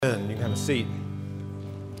You can have a seat.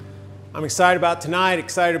 I'm excited about tonight,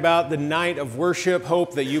 excited about the night of worship.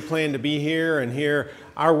 Hope that you plan to be here and hear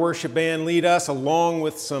our worship band lead us along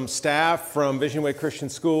with some staff from Vision Way Christian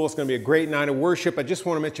School. It's going to be a great night of worship. I just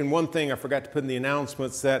want to mention one thing I forgot to put in the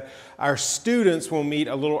announcements, that our students will meet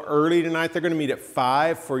a little early tonight. They're going to meet at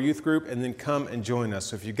 5 for youth group and then come and join us.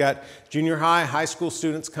 So if you've got junior high school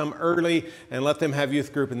students, come early and let them have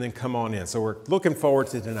youth group and then come on in. So we're looking forward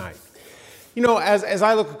to tonight. You know, as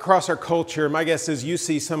I look across our culture, my guess is you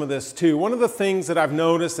see some of this too. One of the things that I've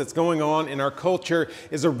noticed that's going on in our culture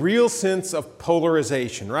is a real sense of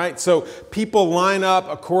polarization, right? So people line up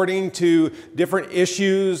according to different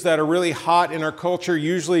issues that are really hot in our culture.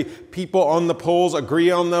 Usually people on the polls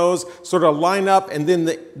agree on those, sort of line up, and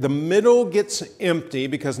then the middle gets empty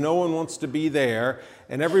because no one wants to be there.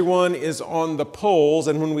 And everyone is on the polls,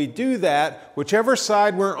 and when we do that, whichever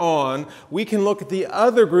side we're on, we can look at the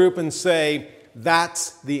other group and say,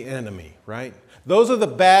 that's the enemy, right? Those are the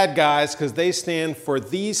bad guys because they stand for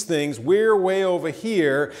these things. We're way over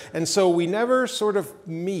here, and so we never sort of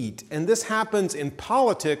meet. And this happens in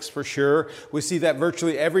politics for sure. We see that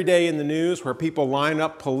virtually every day in the news where people line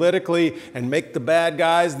up politically and make the bad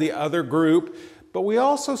guys the other group. But we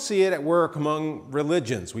also see it at work among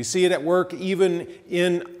religions. We see it at work even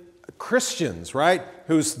in Christians, right?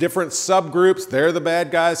 Whose different subgroups, they're the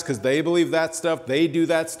bad guys because they believe that stuff, they do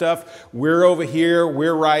that stuff. We're over here,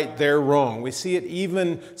 we're right, they're wrong. We see it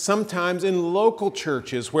even sometimes in local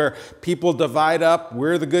churches where people divide up.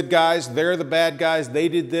 We're the good guys, they're the bad guys, they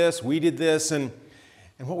did this, we did this. And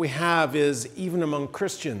what we have is, even among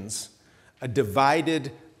Christians, a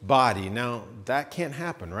divided body. Now, that can't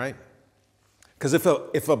happen, right? Because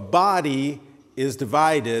if a body is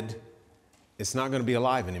divided, it's not going to be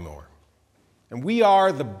alive anymore. And we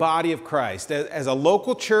are the body of Christ. As a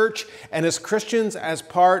local church and as Christians, as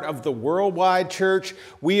part of the worldwide church,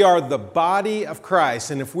 we are the body of Christ.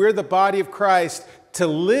 And if we're the body of Christ, to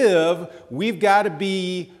live, we've got to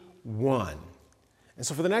be one. And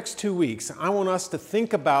so for the next 2 weeks, I want us to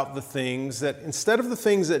think about the things that, instead of the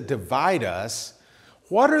things that divide us,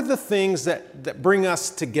 what are the things that bring us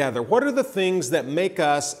together? What are the things that make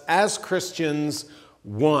us, as Christians,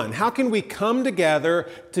 one? How can we come together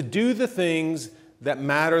to do the things that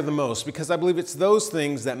matter the most? Because I believe it's those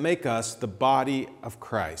things that make us the body of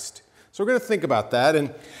Christ. So we're going to think about that.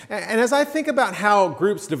 And as I think about how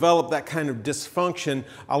groups develop that kind of dysfunction,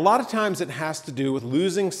 a lot of times it has to do with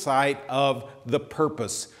losing sight of the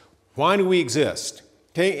purpose. Why do we exist?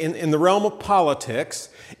 Okay, in the realm of politics,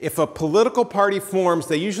 if a political party forms,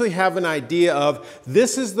 they usually have an idea of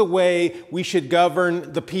this is the way we should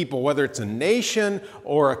govern the people, whether it's a nation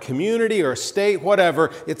or a community or a state,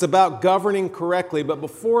 whatever. It's about governing correctly, but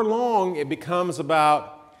before long, it becomes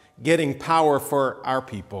about getting power for our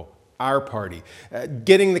people, our party,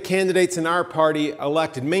 getting the candidates in our party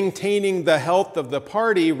elected, maintaining the health of the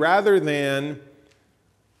party rather than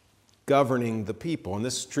governing the people. And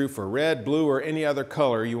this is true for red, blue, or any other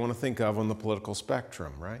color you want to think of on the political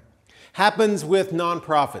spectrum, right? Happens with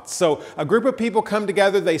nonprofits. So a group of people come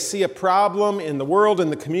together, they see a problem in the world, in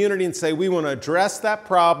the community, and say, we want to address that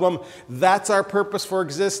problem. That's our purpose for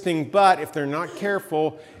existing. But if they're not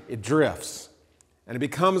careful, it drifts. And it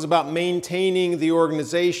becomes about maintaining the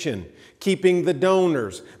organization, keeping the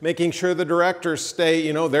donors, making sure the directors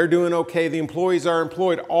stay, they're doing okay, the employees are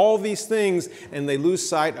employed, all these things, and they lose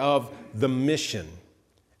sight of the mission.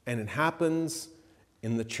 And it happens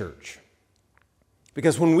in the church.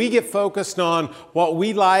 Because when we get focused on what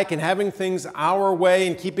we like and having things our way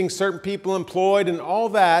and keeping certain people employed and all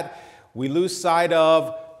that, we lose sight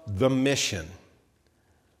of the mission.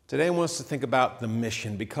 Today I want us to think about the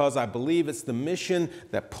mission because I believe it's the mission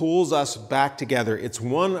that pulls us back together. It's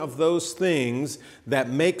one of those things that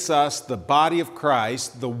makes us the body of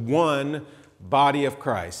Christ, the one body of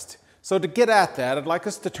Christ. So to get at that, I'd like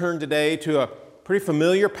us to turn today to a pretty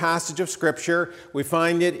familiar passage of Scripture. We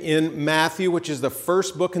find it in Matthew, which is the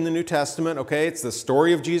first book in the New Testament. Okay, it's the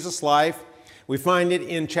story of Jesus' life. We find it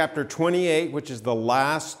in chapter 28, which is the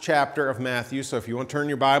last chapter of Matthew. So if you want to turn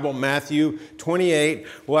your Bible, Matthew 28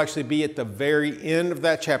 will actually be at the very end of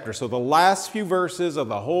that chapter. So the last few verses of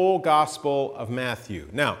the whole Gospel of Matthew.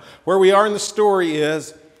 Now, where we are in the story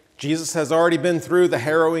is Jesus has already been through the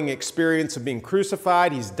harrowing experience of being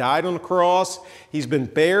crucified. He's died on the cross. He's been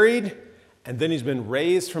buried, and then he's been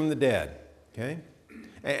raised from the dead. Okay?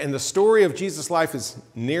 And the story of Jesus' life is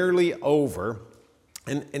nearly over.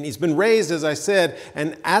 And he's been raised, as I said,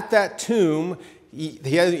 and at that tomb, he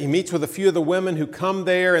meets with a few of the women who come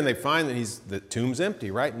there, and they find that the tomb's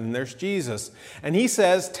empty, right? And there's Jesus. And he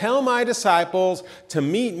says, tell my disciples to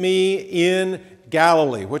meet me in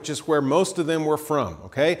Galilee, which is where most of them were from,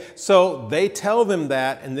 okay? So they tell them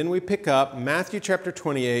that, and then we pick up Matthew chapter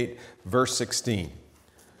 28, verse 16.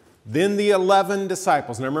 Then the 11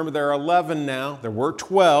 disciples, now remember there are 11 now, there were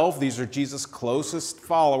 12, these are Jesus' closest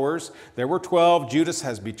followers. There were 12, Judas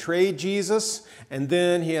has betrayed Jesus, and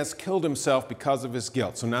then he has killed himself because of his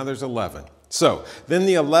guilt. So now there's 11. So then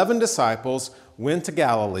the 11 disciples went to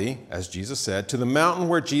Galilee, as Jesus said, to the mountain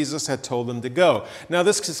where Jesus had told them to go. Now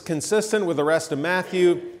this is consistent with the rest of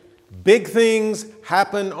Matthew. Big things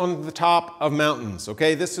happen on the top of mountains,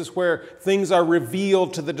 okay? This is where things are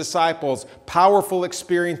revealed to the disciples. Powerful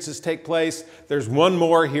experiences take place. There's one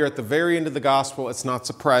more here at the very end of the gospel. It's not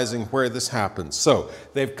surprising where this happens. So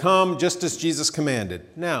they've come just as Jesus commanded.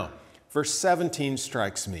 Now, verse 17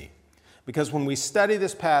 strikes me, because when we study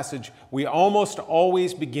this passage, we almost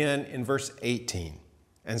always begin in verse 18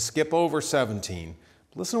 and skip over 17.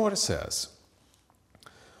 Listen to what it says.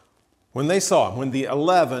 When they saw him, when the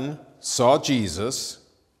 11 saw Jesus,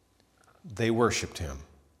 they worshiped him.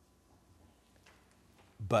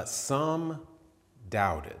 But some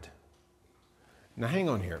doubted. Now hang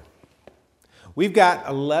on here. We've got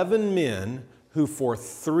 11 men who for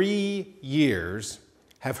 3 years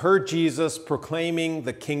have heard Jesus proclaiming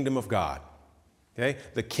the kingdom of God. Okay?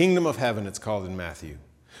 The kingdom of heaven, it's called in Matthew.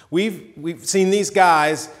 We've seen these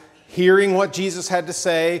guys hearing what Jesus had to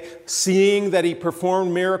say, seeing that he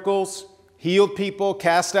performed miracles, healed people,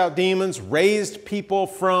 cast out demons, raised people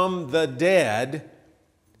from the dead.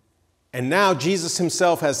 And now Jesus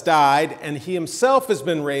himself has died, and he himself has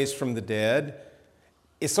been raised from the dead.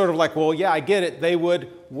 It's sort of like, well, yeah, I get it. They would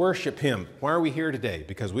worship him. Why are we here today?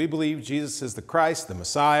 Because we believe Jesus is the Christ, the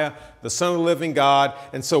Messiah, the Son of the living God,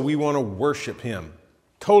 and so we want to worship him.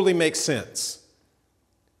 Totally makes sense.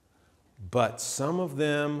 But some of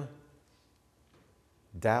them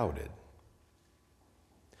doubted.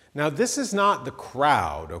 Now, this is not the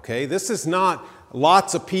crowd, okay? This is not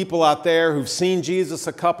lots of people out there who've seen Jesus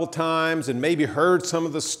a couple times and maybe heard some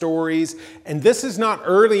of the stories. And this is not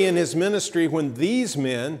early in his ministry when these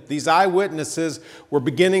men, these eyewitnesses, were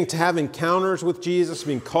beginning to have encounters with Jesus,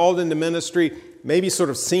 being called into ministry, maybe sort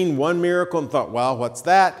of seen one miracle and thought, wow, what's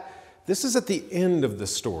that? This is at the end of the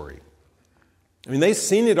story. I mean, they've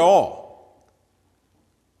seen it all.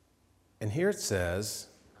 And here it says,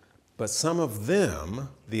 but some of them,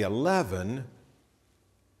 the 11,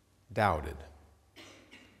 doubted.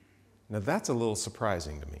 Now that's a little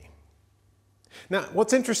surprising to me. Now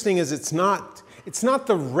what's interesting is it's not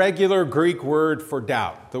the regular Greek word for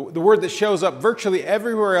doubt. The word that shows up virtually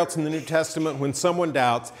everywhere else in the New Testament when someone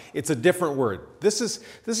doubts, it's a different word. This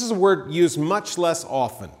is a word used much less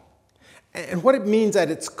often. And what it means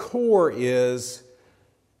at its core is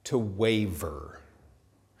to waver.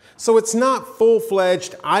 So it's not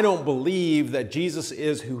full-fledged, I don't believe that Jesus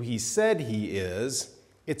is who he said he is.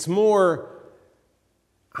 It's more,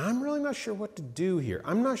 I'm really not sure what to do here.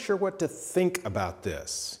 I'm not sure what to think about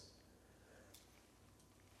this.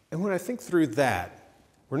 And when I think through that,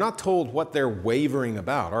 we're not told what they're wavering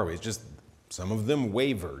about, are we? It's just some of them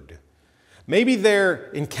wavered. Maybe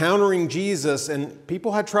they're encountering Jesus and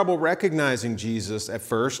people had trouble recognizing Jesus at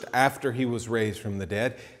first after he was raised from the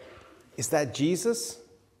dead. Is that Jesus?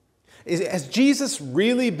 Has Jesus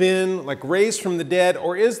really been like raised from the dead,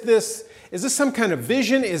 or is this some kind of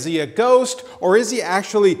vision? Is he a ghost, or is he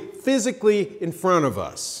actually physically in front of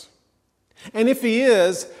us? And if he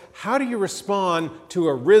is, how do you respond to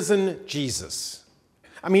a risen Jesus?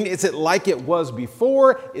 I mean, is it like it was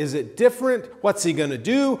before? Is it different? What's he going to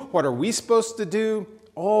do? What are we supposed to do?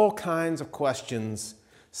 All kinds of questions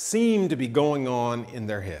seem to be going on in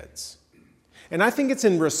their heads. And I think it's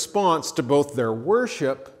in response to both their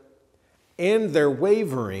worship and their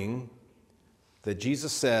wavering that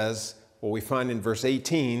Jesus says what we find in verse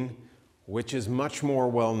 18, which is much more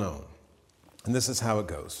well known. And this is how it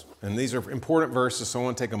goes. And these are important verses, so I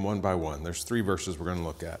want to take them one by one. There's 3 verses we're going to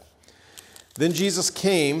look at. Then Jesus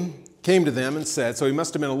came to them and said, so he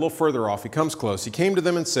must have been a little further off. He comes close. He came to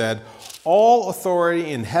them and said, all authority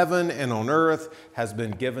in heaven and on earth has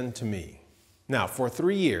been given to me. Now, for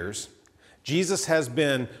 3 years, Jesus has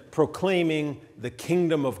been proclaiming the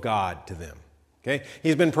kingdom of God to them. Okay?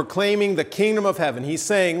 He's been proclaiming the kingdom of heaven. He's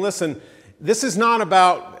saying, listen, this is not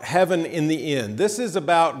about heaven in the end. This is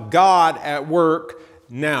about God at work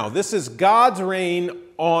now. This is God's reign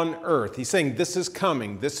on earth. He's saying this is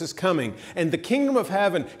coming. This is coming. And the kingdom of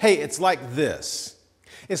heaven, hey, it's like this.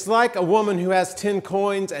 It's like a woman who has 10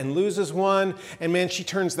 coins and loses one, and man, she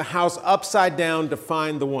turns the house upside down to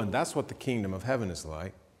find the one. That's what the kingdom of heaven is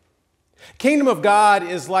like. Kingdom of God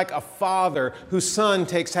is like a father whose son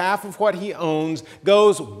takes half of what he owns,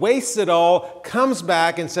 goes, wastes it all, comes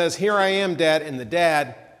back and says, "Here I am, Dad," and the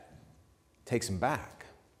dad takes him back.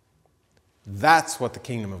 That's what the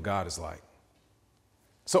kingdom of God is like.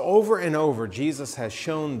 So over and over, Jesus has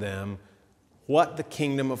shown them what the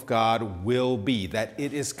kingdom of God will be, that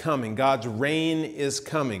it is coming. God's reign is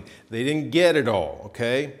coming. They didn't get it all,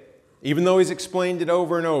 okay? Even though he's explained it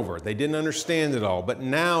over and over, they didn't understand it all. But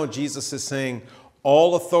now Jesus is saying,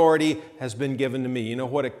 all authority has been given to me. You know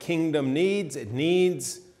what a kingdom needs? It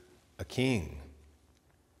needs a king.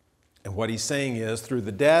 And what he's saying is, through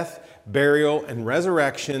the death, burial, and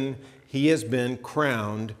resurrection, he has been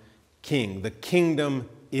crowned king. The kingdom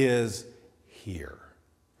is here.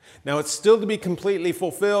 Now, it's still to be completely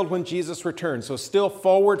fulfilled when Jesus returns, so still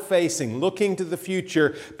forward-facing, looking to the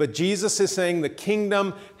future, but Jesus is saying the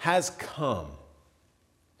kingdom has come.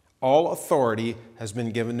 All authority has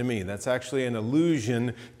been given to me. That's actually an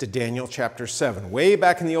allusion to Daniel chapter 7. Way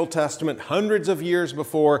back in the Old Testament, hundreds of years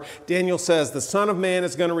before, Daniel says the Son of Man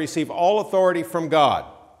is going to receive all authority from God.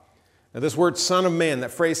 Now, this word Son of Man,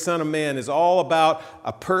 that phrase Son of Man, is all about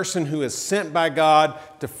a person who is sent by God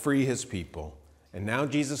to free his people. And now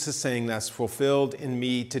Jesus is saying that's fulfilled in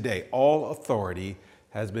me today. All authority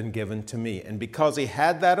has been given to me. And because he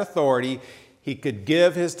had that authority, he could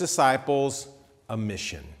give his disciples a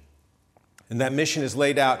mission. And that mission is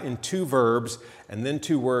laid out in two verbs and then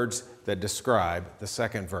two words that describe the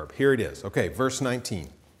second verb. Here it is. Okay, verse 19.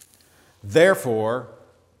 Therefore,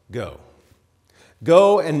 go.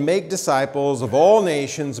 Go and make disciples of all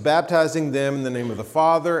nations, baptizing them in the name of the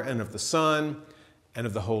Father and of the Son and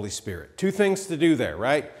of the Holy Spirit. Two things to do there,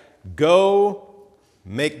 right? Go,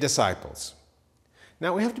 make disciples.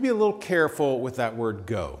 Now, we have to be a little careful with that word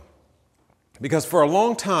go. Because for a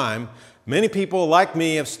long time, many people like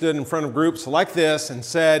me have stood in front of groups like this and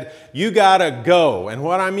said, you gotta go. And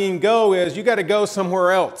what I mean go is you gotta go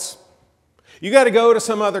somewhere else. You got to go to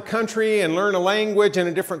some other country and learn a language and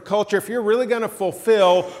a different culture. If you're really going to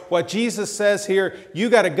fulfill what Jesus says here,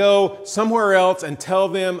 you got to go somewhere else and tell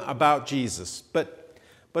them about Jesus. But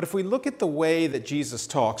if we look at the way that Jesus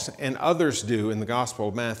talks, and others do in the Gospel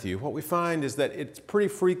of Matthew, what we find is that it's pretty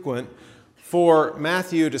frequent for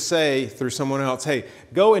Matthew to say through someone else, hey,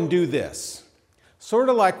 go and do this. Sort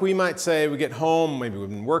of like we might say, we get home, maybe we've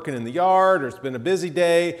been working in the yard or it's been a busy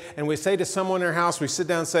day, and we say to someone in our house, we sit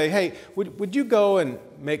down and say, hey, would you go and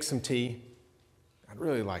make some tea? I'd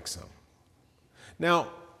really like some. Now,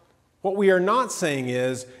 what we are not saying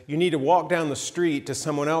is you need to walk down the street to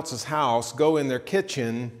someone else's house, go in their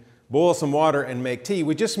kitchen, boil some water and make tea.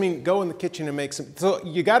 We just mean go in the kitchen and make some. So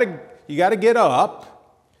you got to get up, you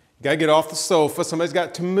got to get off the sofa, somebody's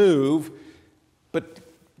got to move, but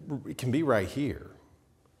it can be right here.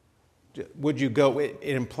 Would you go? It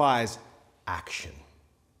implies action.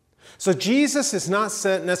 So Jesus is not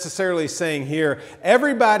necessarily saying here,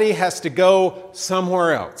 everybody has to go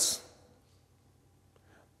somewhere else.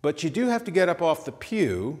 But you do have to get up off the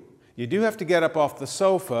pew, you do have to get up off the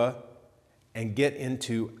sofa and get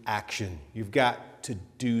into action. You've got to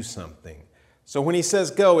do something. So when he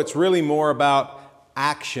says go, it's really more about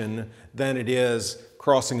action than it is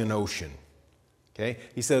crossing an ocean. Okay?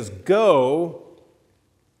 He says go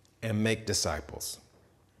and make disciples.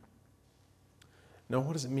 Now,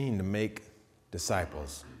 what does it mean to make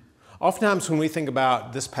disciples? Oftentimes when we think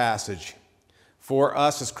about this passage, for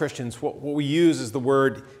us as Christians, what we use is the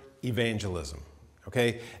word evangelism.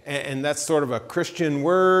 Okay? And that's sort of a Christian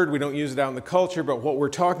word. We don't use it out in the culture, but what we're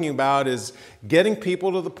talking about is getting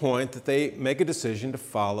people to the point that they make a decision to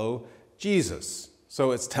follow Jesus.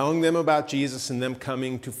 So it's telling them about Jesus and them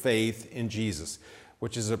coming to faith in Jesus,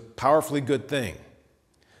 which is a powerfully good thing.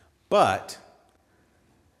 But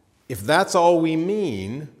if that's all we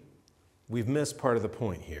mean, we've missed part of the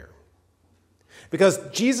point here. Because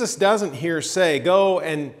Jesus doesn't here say, go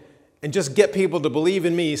and just get people to believe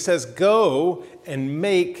in me. He says, go and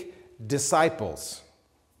make disciples.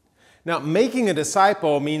 Now, making a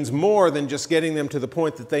disciple means more than just getting them to the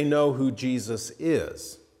point that they know who Jesus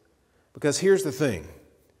is. Because here's the thing.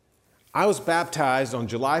 I was baptized on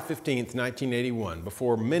July 15th, 1981,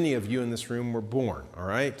 before many of you in this room were born, all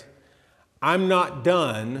right? I'm not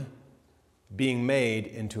done being made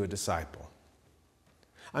into a disciple.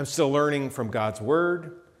 I'm still learning from God's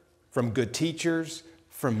Word, from good teachers,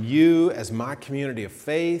 from you as my community of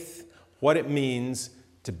faith, what it means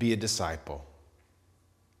to be a disciple.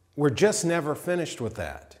 We're just never finished with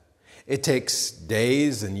that. It takes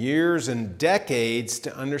days and years and decades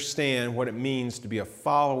to understand what it means to be a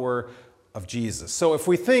follower of Jesus. So if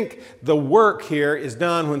we think the work here is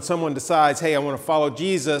done when someone decides, hey, I want to follow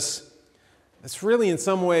Jesus, It's really in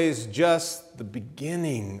some ways just the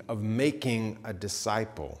beginning of making a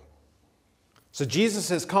disciple. So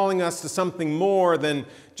Jesus is calling us to something more than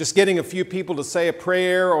just getting a few people to say a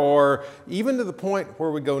prayer, or even to the point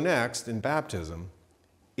where we go next in baptism.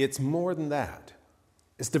 It's more than that.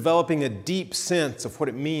 It's developing a deep sense of what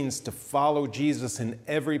it means to follow Jesus in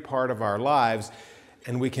every part of our lives,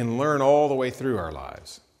 and we can learn all the way through our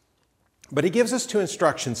lives. But he gives us two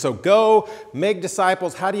instructions. So go, make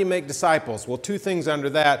disciples. How do you make disciples? Well, two things under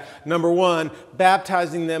that. Number one,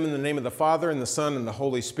 baptizing them in the name of the Father and the Son and the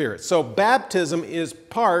Holy Spirit. So baptism is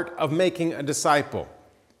part of making a disciple.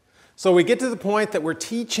 So we get to the point that we're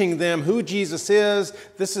teaching them who Jesus is.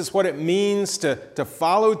 This is what it means to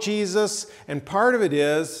follow Jesus. And part of it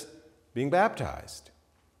is being baptized.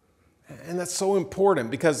 And that's so important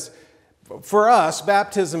because for us,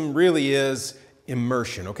 baptism really is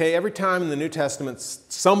immersion, okay? Every time in the New Testament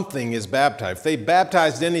something is baptized. If they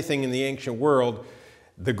baptized anything in the ancient world,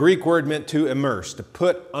 the Greek word meant to immerse, to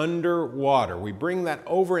put under water. We bring that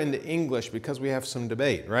over into English because we have some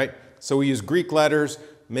debate, right? So we use Greek letters,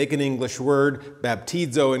 make an English word.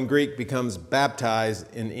 Baptizo in Greek becomes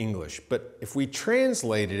baptized in English. But if we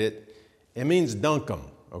translated it, it means dunk 'em,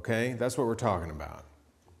 okay? That's what we're talking about.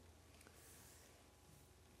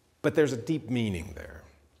 But there's a deep meaning there.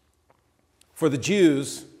 For the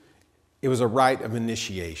Jews, it was a rite of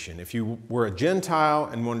initiation. If you were a Gentile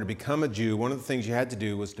and wanted to become a Jew, one of the things you had to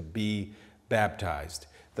do was to be baptized.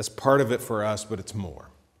 That's part of it for us, but it's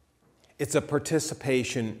more. It's a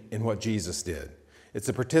participation in what Jesus did. It's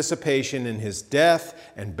a participation in his death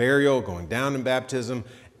and burial, going down in baptism,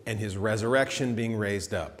 and his resurrection, being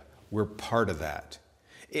raised up. We're part of that.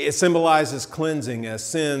 It symbolizes cleansing as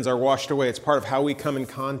sins are washed away. It's part of how we come in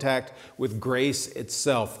contact with grace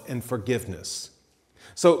itself and forgiveness.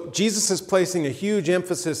 So Jesus is placing a huge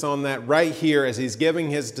emphasis on that right here as he's giving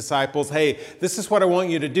his disciples, hey, this is what I want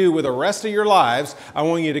you to do with the rest of your lives. I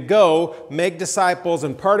want you to go make disciples,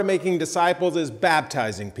 and part of making disciples is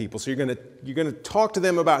baptizing people. So you're going to talk to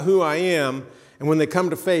them about who I am, and when they come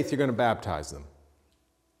to faith, you're going to baptize them.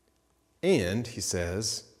 And, he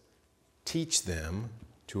says, teach them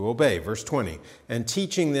to obey. Verse 20, and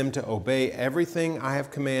teaching them to obey everything I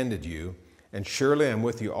have commanded you, and surely I'm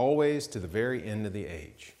with you always to the very end of the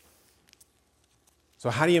age. So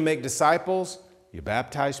how do you make disciples? You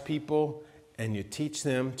baptize people, and you teach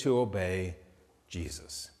them to obey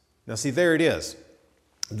Jesus. Now see, there it is.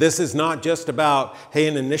 This is not just about, hey,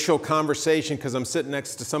 an initial conversation because I'm sitting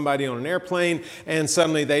next to somebody on an airplane and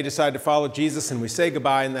suddenly they decide to follow Jesus and we say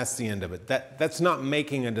goodbye and that's the end of it. That's not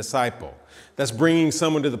making a disciple. That's bringing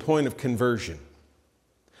someone to the point of conversion.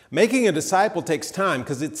 Making a disciple takes time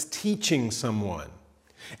because it's teaching someone.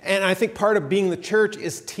 And I think part of being the church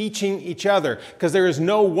is teaching each other, because there is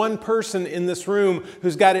no one person in this room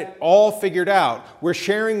who's got it all figured out. We're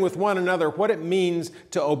sharing with one another what it means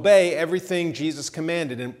to obey everything Jesus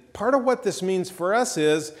commanded. And part of what this means for us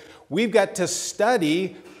is we've got to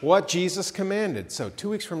study what Jesus commanded. So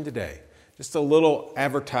 2 weeks from today, just a little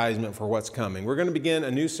advertisement for what's coming. We're going to begin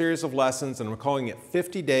a new series of lessons, and we're calling it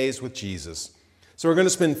 50 Days with Jesus. So we're going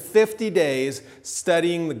to spend 50 days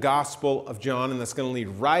studying the Gospel of John, and that's going to lead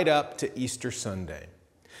right up to Easter Sunday.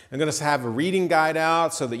 I'm going to have a reading guide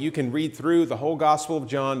out so that you can read through the whole Gospel of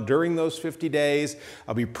John during those 50 days.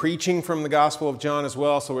 I'll be preaching from the Gospel of John as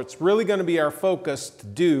well, so it's really going to be our focus to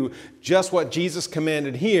do just what Jesus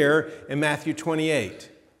commanded here in Matthew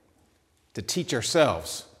 28, to teach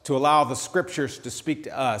ourselves, to allow the Scriptures to speak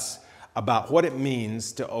to us about what it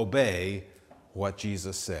means to obey what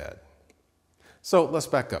Jesus said. So let's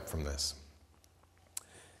back up from this.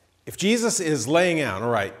 If Jesus is laying out, all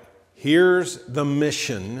right, here's the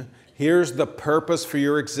mission, here's the purpose for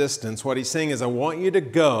your existence, what he's saying is, I want you to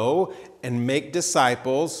go and make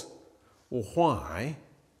disciples. Well, why?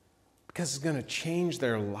 Because it's going to change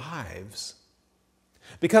their lives.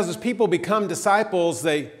 Because as people become disciples,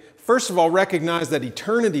 they first of all recognize that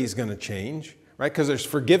eternity is going to change. Right? Because there's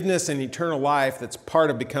forgiveness and eternal life that's part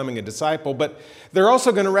of becoming a disciple. But they're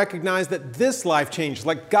also going to recognize that this life changes.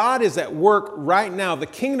 Like God is at work right now. The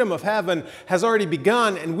kingdom of heaven has already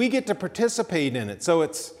begun and we get to participate in it. So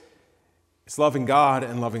it's loving God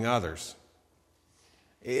and loving others.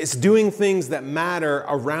 It's doing things that matter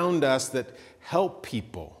around us that help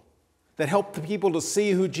people. That help the people to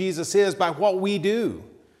see who Jesus is by what we do.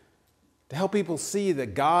 To help people see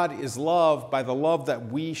that God is loved by the love that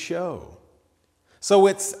we show. So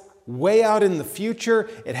it's way out in the future,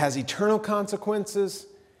 it has eternal consequences,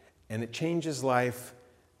 and it changes life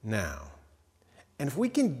now. And if we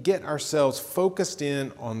can get ourselves focused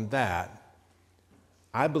in on that,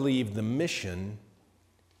 I believe the mission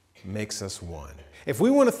makes us one. If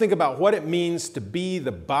we want to think about what it means to be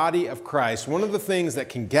the body of Christ, one of the things that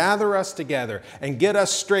can gather us together and get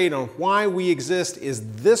us straight on why we exist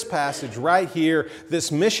is this passage right here,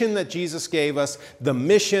 this mission that Jesus gave us. The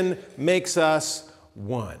mission makes us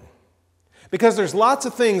one. Because there's lots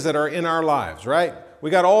of things that are in our lives, right?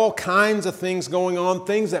 We got all kinds of things going on,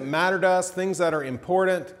 things that matter to us, things that are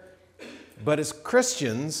important. But as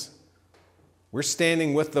Christians, we're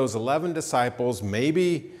standing with those 11 disciples,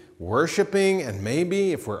 maybe worshiping, and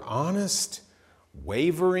maybe, if we're honest,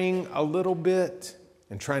 wavering a little bit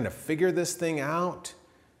and trying to figure this thing out.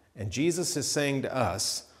 And Jesus is saying to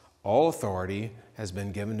us, all authority has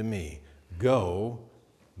been given to me. Go,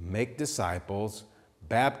 make disciples,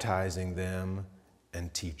 baptizing them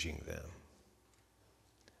and teaching them.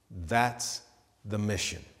 That's the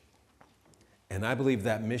mission. And I believe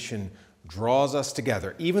that mission draws us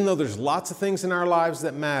together, even though there's lots of things in our lives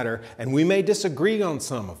that matter, and we may disagree on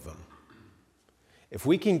some of them. If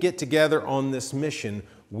we can get together on this mission,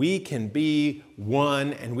 we can be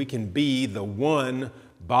one, and we can be the one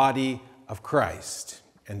body of Christ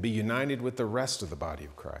and be united with the rest of the body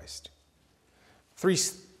of Christ. 3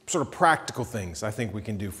 sort of practical things I think we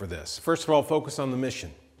can do for this. First of all, focus on the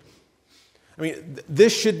mission. I mean,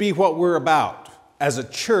 this should be what we're about as a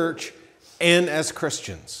church and as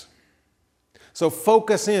Christians. So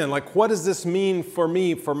focus in, like, what does this mean for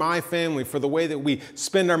me, for my family, for the way that we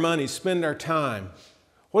spend our money, spend our time?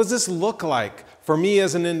 What does this look like for me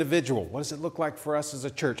as an individual? What does it look like for us as a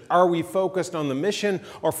church? Are we focused on the mission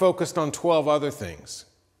or focused on 12 other things?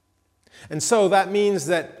 And so that means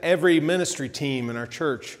that every ministry team in our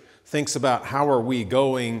church thinks about how are we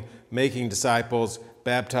going, making disciples,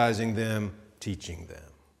 baptizing them, teaching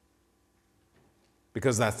them.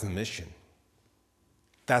 Because that's the mission.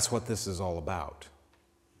 That's what this is all about.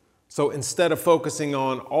 So instead of focusing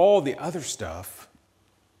on all the other stuff,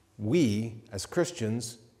 we, as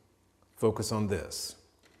Christians, focus on this.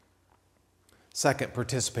 Second,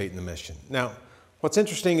 participate in the mission. Now, what's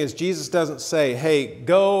interesting is Jesus doesn't say, hey,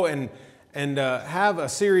 go and have a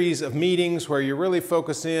series of meetings where you really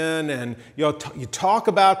focus in and you talk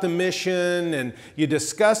about the mission and you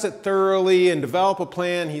discuss it thoroughly and develop a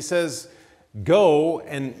plan. He says, go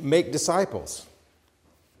and make disciples.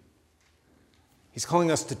 He's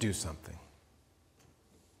calling us to do something.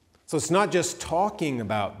 So it's not just talking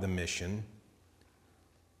about the mission,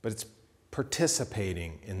 but it's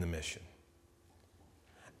participating in the mission.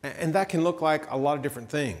 And that can look like a lot of different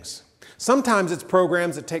things. Sometimes it's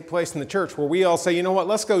programs that take place in the church where we all say, you know what,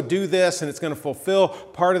 let's go do this and it's going to fulfill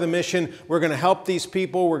part of the mission. We're going to help these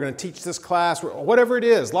people. We're going to teach this class, whatever it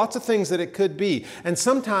is. Lots of things that it could be. And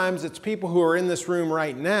sometimes it's people who are in this room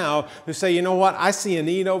right now who say, you know what, I see a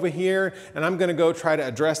need over here and I'm going to go try to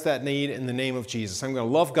address that need in the name of Jesus. I'm going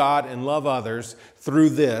to love God and love others through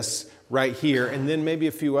this right here. And then maybe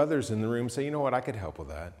a few others in the room say, you know what, I could help with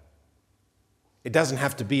that. It doesn't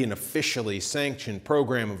have to be an officially sanctioned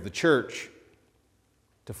program of the church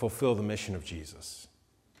to fulfill the mission of Jesus.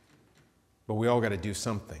 But we all got to do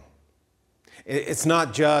something. It's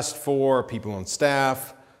not just for people on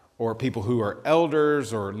staff or people who are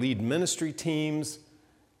elders or lead ministry teams.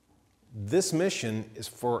 This mission is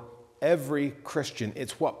for every Christian.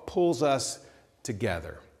 It's what pulls us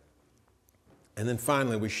together. And then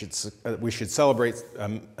finally, we should celebrate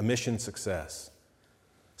a mission success.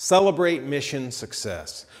 Celebrate mission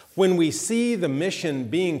success. When we see the mission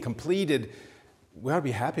being completed, we ought to be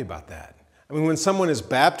happy about that. I mean, when someone is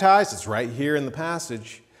baptized, it's right here in the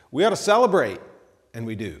passage, we ought to celebrate, and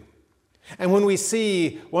we do. And when we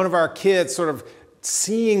see one of our kids sort of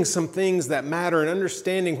seeing some things that matter and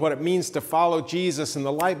understanding what it means to follow Jesus and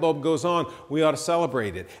the light bulb goes on, we ought to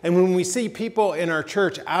celebrate it. And when we see people in our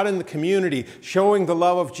church out in the community showing the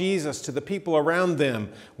love of Jesus to the people around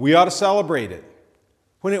them, we ought to celebrate it.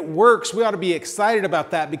 When it works, we ought to be excited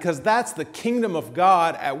about that because that's the kingdom of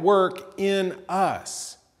God at work in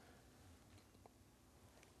us.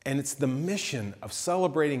 And it's the mission of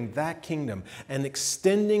celebrating that kingdom and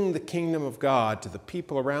extending the kingdom of God to the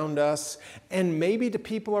people around us and maybe to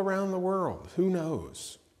people around the world. Who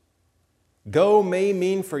knows? Go may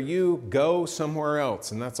mean for you, go somewhere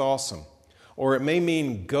else, and that's awesome. Or it may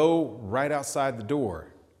mean go right outside the door.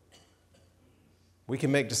 We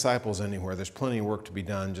can make disciples anywhere. There's plenty of work to be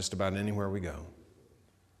done just about anywhere we go.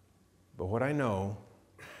 But what I know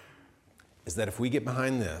is that if we get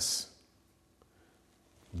behind this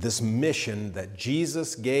mission that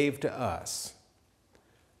Jesus gave to us,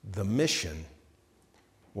 the mission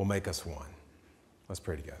will make us one. Let's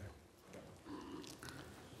pray together.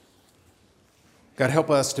 God, help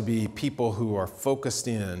us to be people who are focused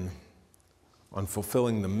in on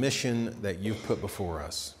fulfilling the mission that you've put before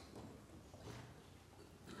us.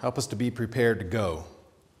 Help us to be prepared to go,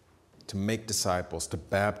 to make disciples, to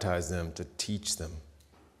baptize them, to teach them.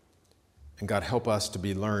 And God, help us to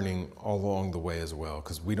be learning all along the way as well,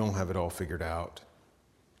 because we don't have it all figured out.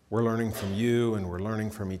 We're learning from you and we're learning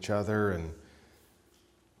from each other, and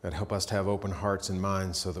God, help us to have open hearts and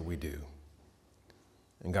minds so that we do.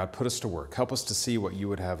 And God, put us to work. Help us to see what you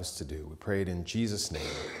would have us to do. We pray it in Jesus' name.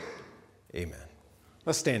 Amen.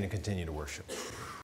 Let's stand and continue to worship.